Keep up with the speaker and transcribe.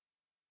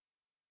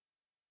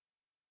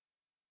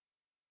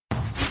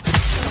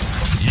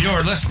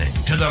You're listening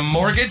to the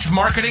Mortgage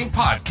Marketing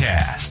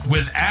Podcast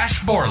with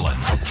Ash Borland,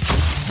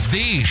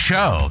 the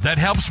show that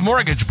helps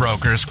mortgage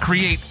brokers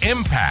create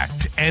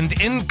impact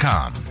and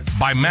income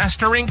by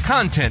mastering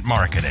content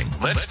marketing.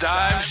 Let's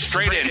dive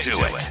straight into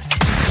it.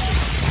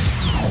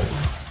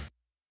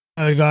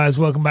 Hello guys,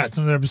 welcome back to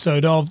another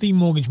episode of the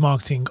Mortgage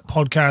Marketing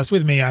Podcast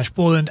with me, Ash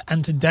Borland,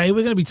 and today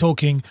we're going to be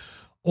talking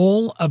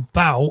all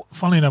about,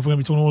 funnily enough, we're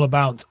going to be talking all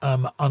about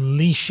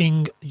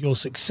unleashing your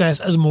success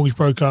as a mortgage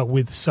broker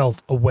with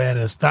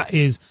self-awareness. That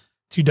is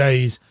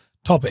today's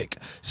topic.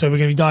 So we're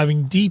going to be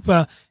diving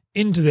deeper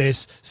into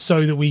this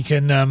so that we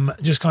can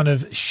just kind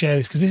of share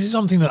this, because this is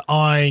something that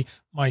I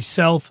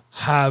myself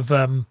have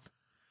kind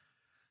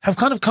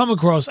of come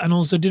across, and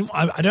also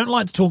I don't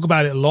like to talk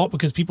about it a lot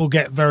because people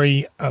get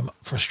very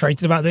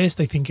frustrated about this.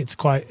 They think it's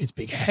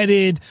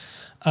big-headed.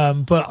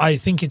 But I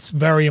think it's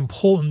very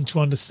important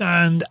to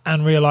understand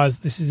and realize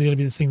this is going to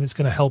be the thing that's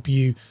going to help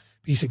you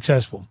be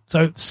successful.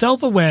 So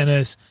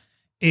self-awareness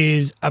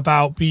is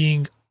about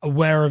being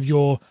aware of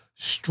your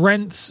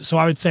strengths. So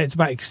I would say it's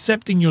about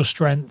accepting your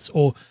strengths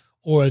or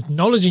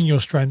acknowledging your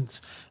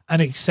strengths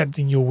and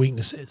accepting your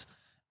weaknesses.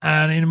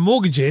 And in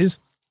mortgages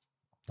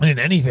and in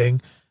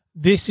anything,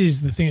 this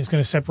is the thing that's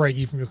going to separate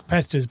you from your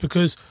competitors,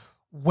 because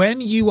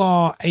when you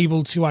are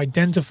able to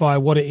identify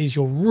what it is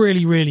you're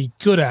really, really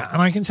good at,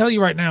 and I can tell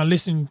you right now,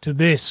 listening to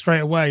this straight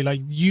away, like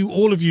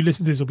all of you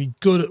listening to this will be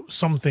good at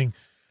something,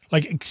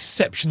 like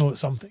exceptional at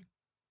something,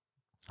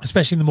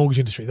 especially in the mortgage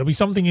industry. There'll be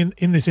something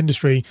in this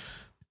industry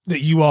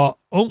that you are,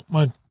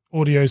 my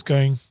audio is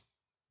going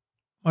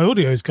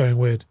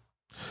weird.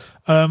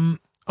 Hello.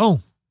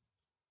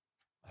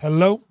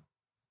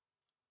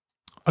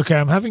 Okay,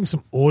 I'm having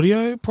some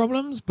audio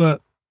problems,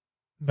 but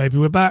maybe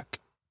we're back.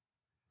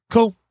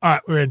 Cool. All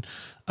right, we're in.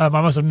 I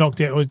must have knocked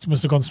it, or it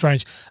must have gone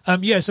strange.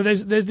 So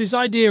there's this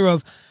idea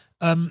of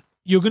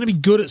you're going to be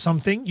good at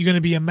something, you're going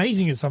to be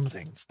amazing at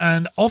something,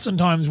 and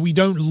oftentimes we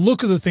don't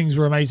look at the things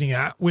we're amazing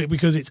at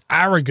because it's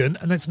arrogant,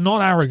 and that's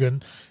not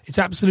arrogant. It's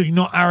absolutely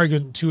not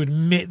arrogant to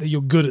admit that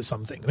you're good at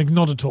something, like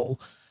not at all.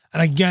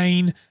 And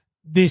again,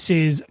 this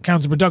is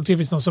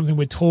counterproductive. It's not something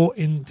we're taught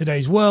in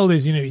today's world.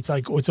 It's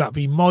about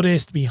being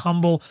modest, be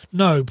humble.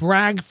 No,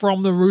 brag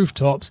from the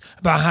rooftops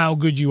about how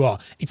good you are.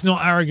 It's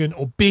not arrogant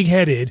or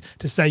big-headed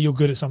to say you're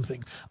good at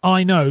something.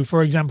 I know,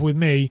 for example, with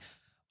me,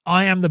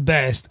 I am the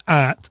best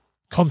at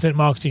content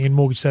marketing and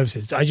mortgage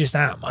services. I just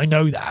am. I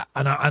know that.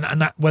 And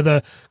that,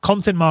 whether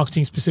content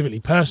marketing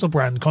specifically, personal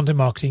brand content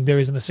marketing, there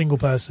isn't a single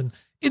person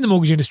in the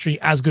mortgage industry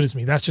as good as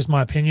me. That's just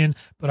my opinion,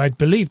 but I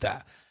believe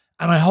that.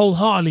 And I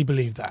wholeheartedly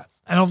believe that.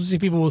 And obviously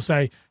people will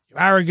say, you're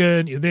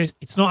arrogant, you're this.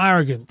 It's not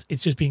arrogant.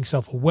 It's just being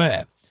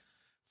self-aware.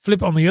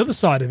 Flip on the other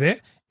side of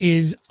it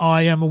is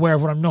I am aware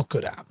of what I'm not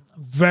good at.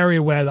 I'm very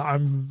aware that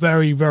I'm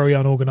very, very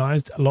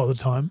unorganized a lot of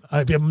the time.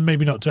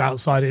 Maybe not to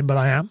outside in, but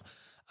I am.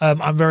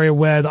 I'm very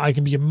aware that I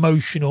can be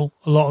emotional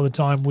a lot of the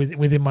time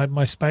within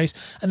my space.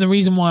 And the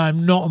reason why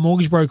I'm not a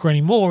mortgage broker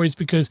anymore is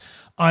because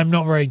I'm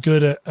not very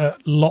good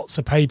at lots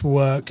of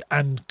paperwork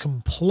and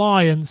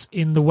compliance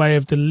in the way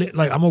of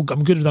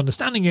I'm good at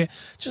understanding it,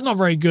 just not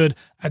very good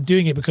at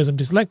doing it because I'm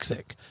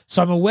dyslexic.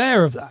 So I'm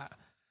aware of that.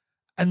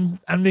 And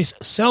this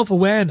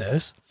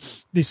self-awareness,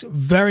 this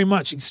very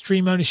much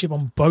extreme ownership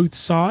on both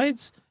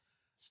sides,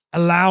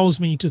 allows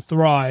me to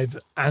thrive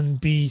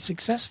and be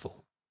successful.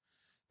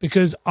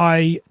 Because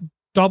I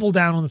double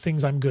down on the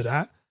things I'm good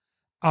at.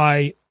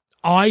 I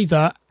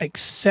either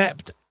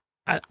accept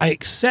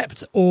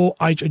or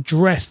I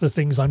address the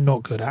things I'm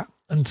not good at.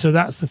 And so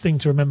that's the thing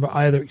to remember.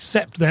 I either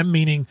accept them,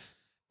 meaning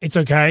it's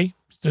okay,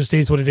 it just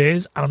is what it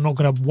is, and I'm not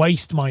going to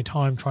waste my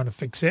time trying to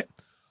fix it.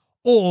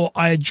 Or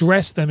I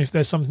address them if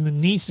there's something that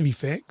needs to be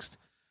fixed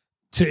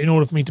in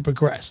order for me to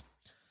progress.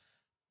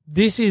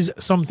 This is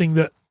something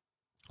that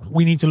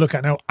we need to look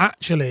at now.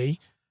 Actually,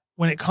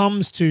 when it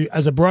comes to,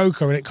 as a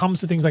broker, when it comes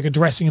to things like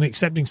addressing and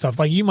accepting stuff,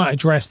 like you might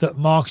address that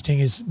marketing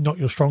is not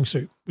your strong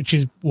suit, which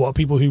is what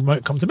people who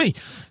might come to me,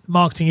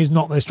 marketing is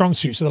not their strong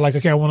suit. So they're like,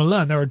 okay, I want to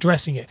learn. They're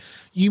addressing it.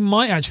 You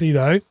might actually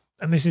though,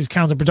 and this is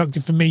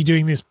counterproductive for me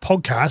doing this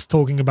podcast,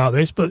 talking about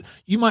this, but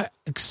you might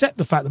accept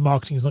the fact that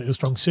marketing is not your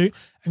strong suit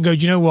and go,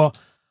 do you know what?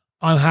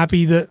 I'm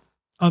happy that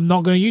I'm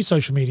not going to use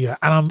social media,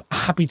 and I'm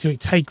happy to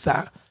take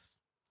that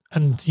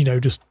and,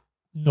 just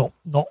not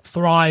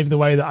thrive the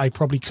way that I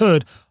probably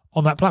could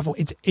on that platform.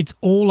 It's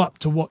all up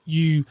to what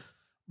your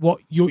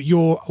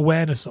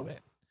awareness of it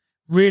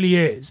really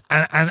is.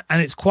 And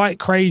it's quite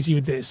crazy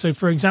with this. So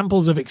for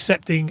examples of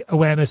accepting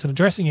awareness and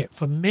addressing it,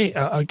 for me,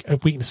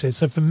 weaknesses.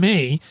 So for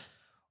me,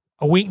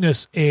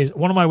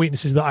 one of my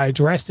weaknesses that I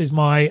addressed is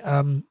my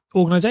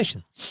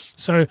organization.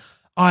 So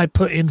I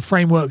put in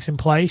frameworks in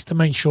place to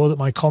make sure that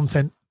my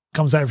content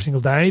comes out every single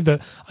day,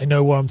 that I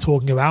know what I'm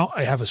talking about.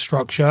 I have a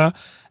structure.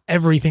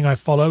 Everything I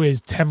follow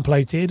is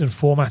templated and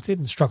formatted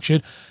and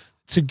structured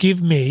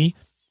to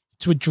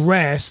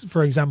address,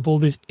 for example,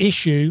 this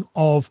issue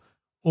of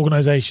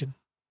organization,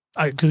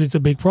 because it's a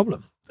big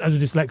problem. As a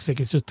dyslexic,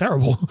 it's just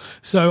terrible.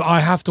 So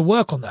I have to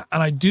work on that,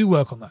 and I do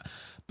work on that.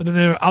 But then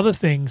there are other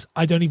things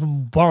I don't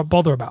even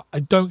bother about.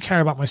 I don't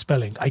care about my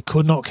spelling. I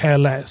could not care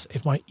less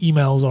if my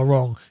emails are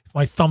wrong, if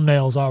my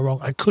thumbnails are wrong.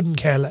 I couldn't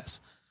care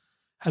less.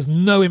 Has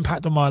no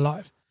impact on my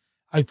life.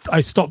 I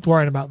stopped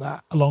worrying about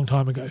that a long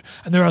time ago.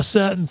 And there are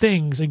certain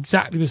things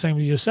exactly the same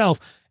as yourself.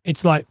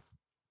 It's like,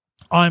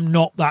 I'm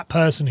not that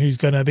person who's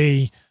going to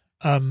be,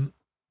 I'm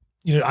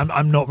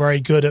not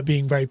very good at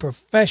being very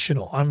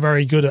professional. I'm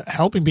very good at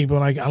helping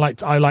people, and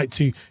I like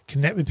to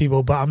connect with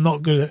people, but I'm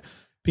not good at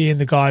being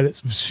the guy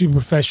that's super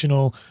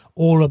professional,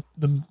 all of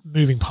the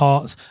moving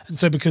parts. And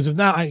so because of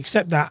that, I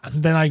accept that,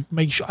 and then I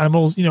make sure I'm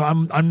all,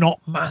 I'm not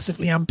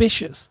massively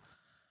ambitious.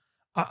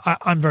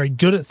 I'm very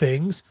good at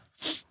things,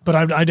 but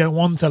I don't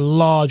want a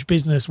large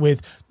business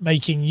with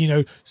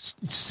making,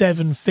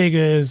 7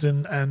 figures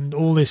and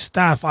all this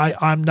stuff.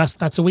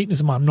 That's a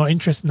weakness of mine. I'm not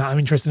interested in that. I'm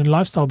interested in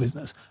lifestyle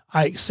business.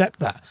 I accept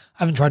that. I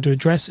haven't tried to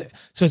address it.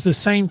 So it's the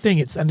same thing.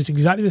 It's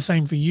exactly the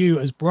same for you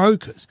as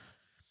brokers.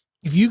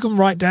 If you can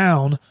write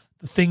down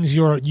the things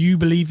you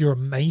believe you're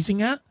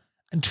amazing at,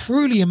 and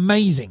truly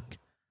amazing,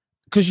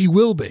 because you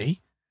will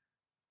be,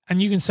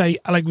 and you can say,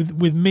 like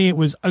with me, it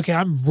was, okay,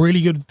 I'm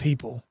really good with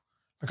people.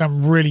 Like,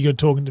 I'm really good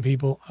talking to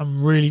people.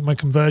 My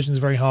conversion is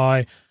very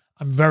high.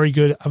 I'm very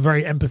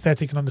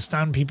empathetic and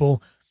understand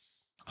people.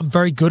 I'm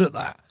very good at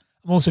that.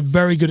 I'm also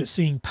very good at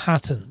seeing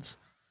patterns.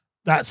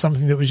 That's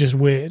something that was just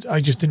weird.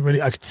 I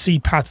could see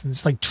patterns.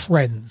 It's like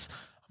trends.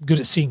 I'm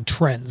good at seeing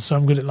trends. So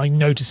I'm good at like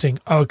noticing,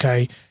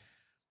 okay,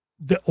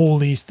 that all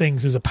these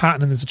things, there's a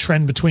pattern and there's a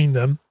trend between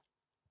them.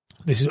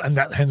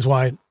 Hence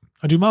why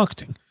I do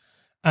marketing.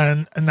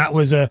 And that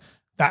was a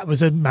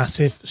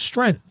massive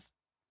strength.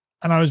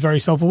 And I was very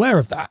self-aware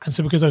of that. And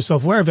so because I was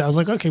self-aware of it, I was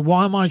like, okay,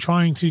 why am I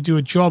trying to do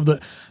a job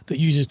that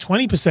uses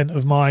 20%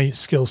 of my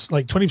skills,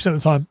 like 20% of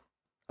the time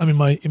I'm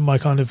in my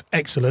kind of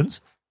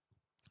excellence,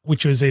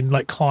 which was in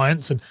like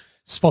clients and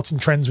spotting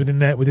trends within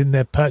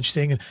their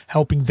purchasing and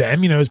helping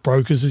them, as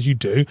brokers, as you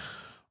do.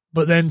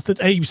 But then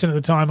 80% of the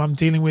time I'm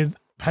dealing with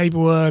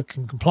paperwork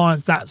and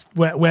compliance. That's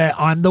where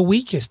I'm the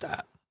weakest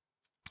at.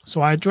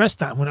 So I addressed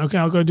that and went, okay,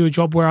 I'll go do a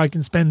job where I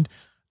can spend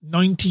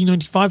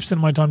 95% of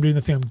my time doing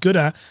the thing I'm good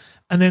at.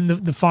 And then the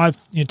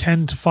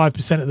 10 to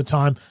 5% of the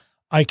time,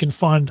 I can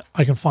find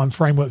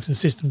frameworks and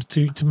systems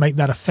to make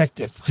that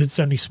effective, because it's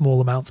only small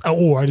amounts,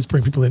 or I just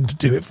bring people in to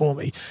do it for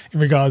me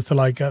in regards to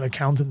like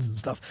accountants and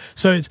stuff.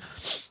 So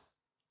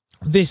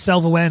this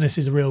self-awareness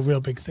is a real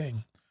big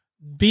thing.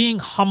 Being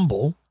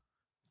humble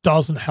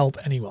doesn't help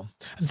anyone.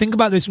 And think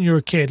about this when you're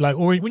a kid, like,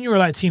 or when you were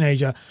like a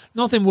teenager,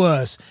 nothing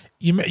worse.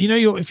 If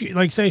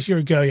you're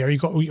a girl,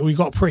 you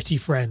got a pretty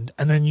friend,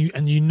 and then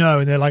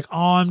and they're like,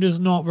 oh, I'm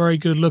just not very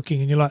good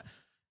looking, and you're like,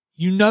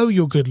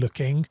 you're good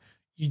looking.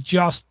 You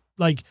just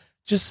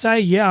say,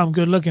 yeah, I'm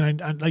good looking,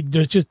 and like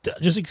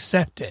just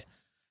accept it.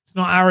 It's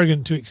not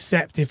arrogant to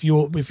accept if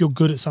you're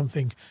good at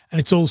something,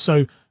 and it's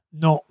also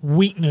not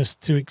weakness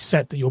to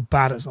accept that you're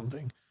bad at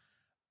something.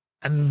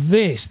 And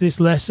this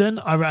lesson,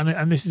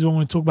 and this is what I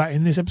want to talk about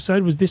in this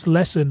episode, was this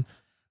lesson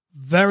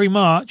very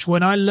much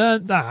when I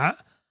learned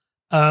that.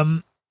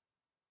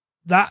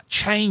 That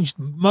changed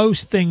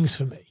most things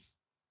for me,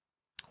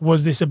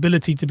 was this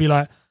ability to be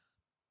like,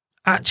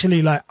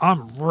 actually, like,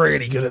 I'm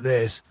really good at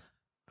this,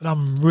 but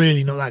I'm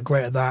really not that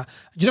great at that.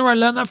 Do you know where I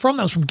learned that from?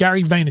 That was from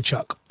Gary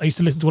Vaynerchuk. I used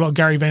to listen to a lot of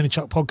Gary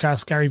Vaynerchuk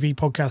podcasts, Gary V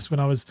podcasts when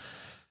I was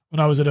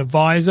an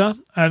advisor,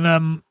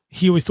 and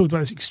he always talked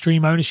about this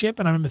extreme ownership.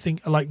 And I remember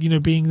thinking,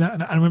 being that,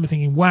 and I remember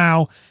thinking,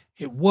 wow,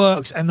 it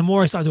works. And the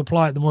more I started to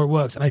apply it, the more it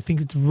works. And I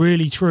think it's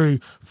really true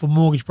for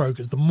mortgage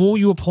brokers. The more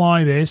you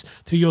apply this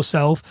to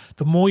yourself,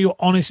 the more you're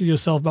honest with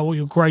yourself about what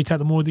you're great at,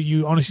 the more that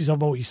you honest yourself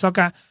about what you suck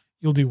at,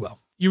 you'll do well.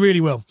 You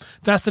really will.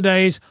 That's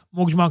today's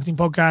Mortgage Marketing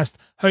Podcast.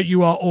 Hope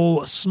you are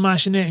all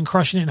smashing it and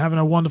crushing it and having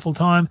a wonderful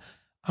time.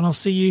 And I'll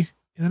see you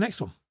in the next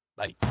one.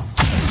 Bye.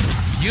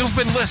 You've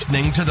been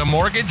listening to the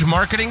Mortgage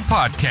Marketing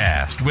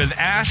Podcast with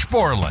Ash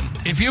Borland.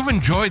 If you've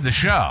enjoyed the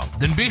show,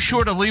 then be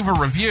sure to leave a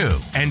review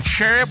and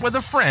share it with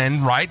a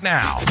friend right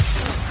now.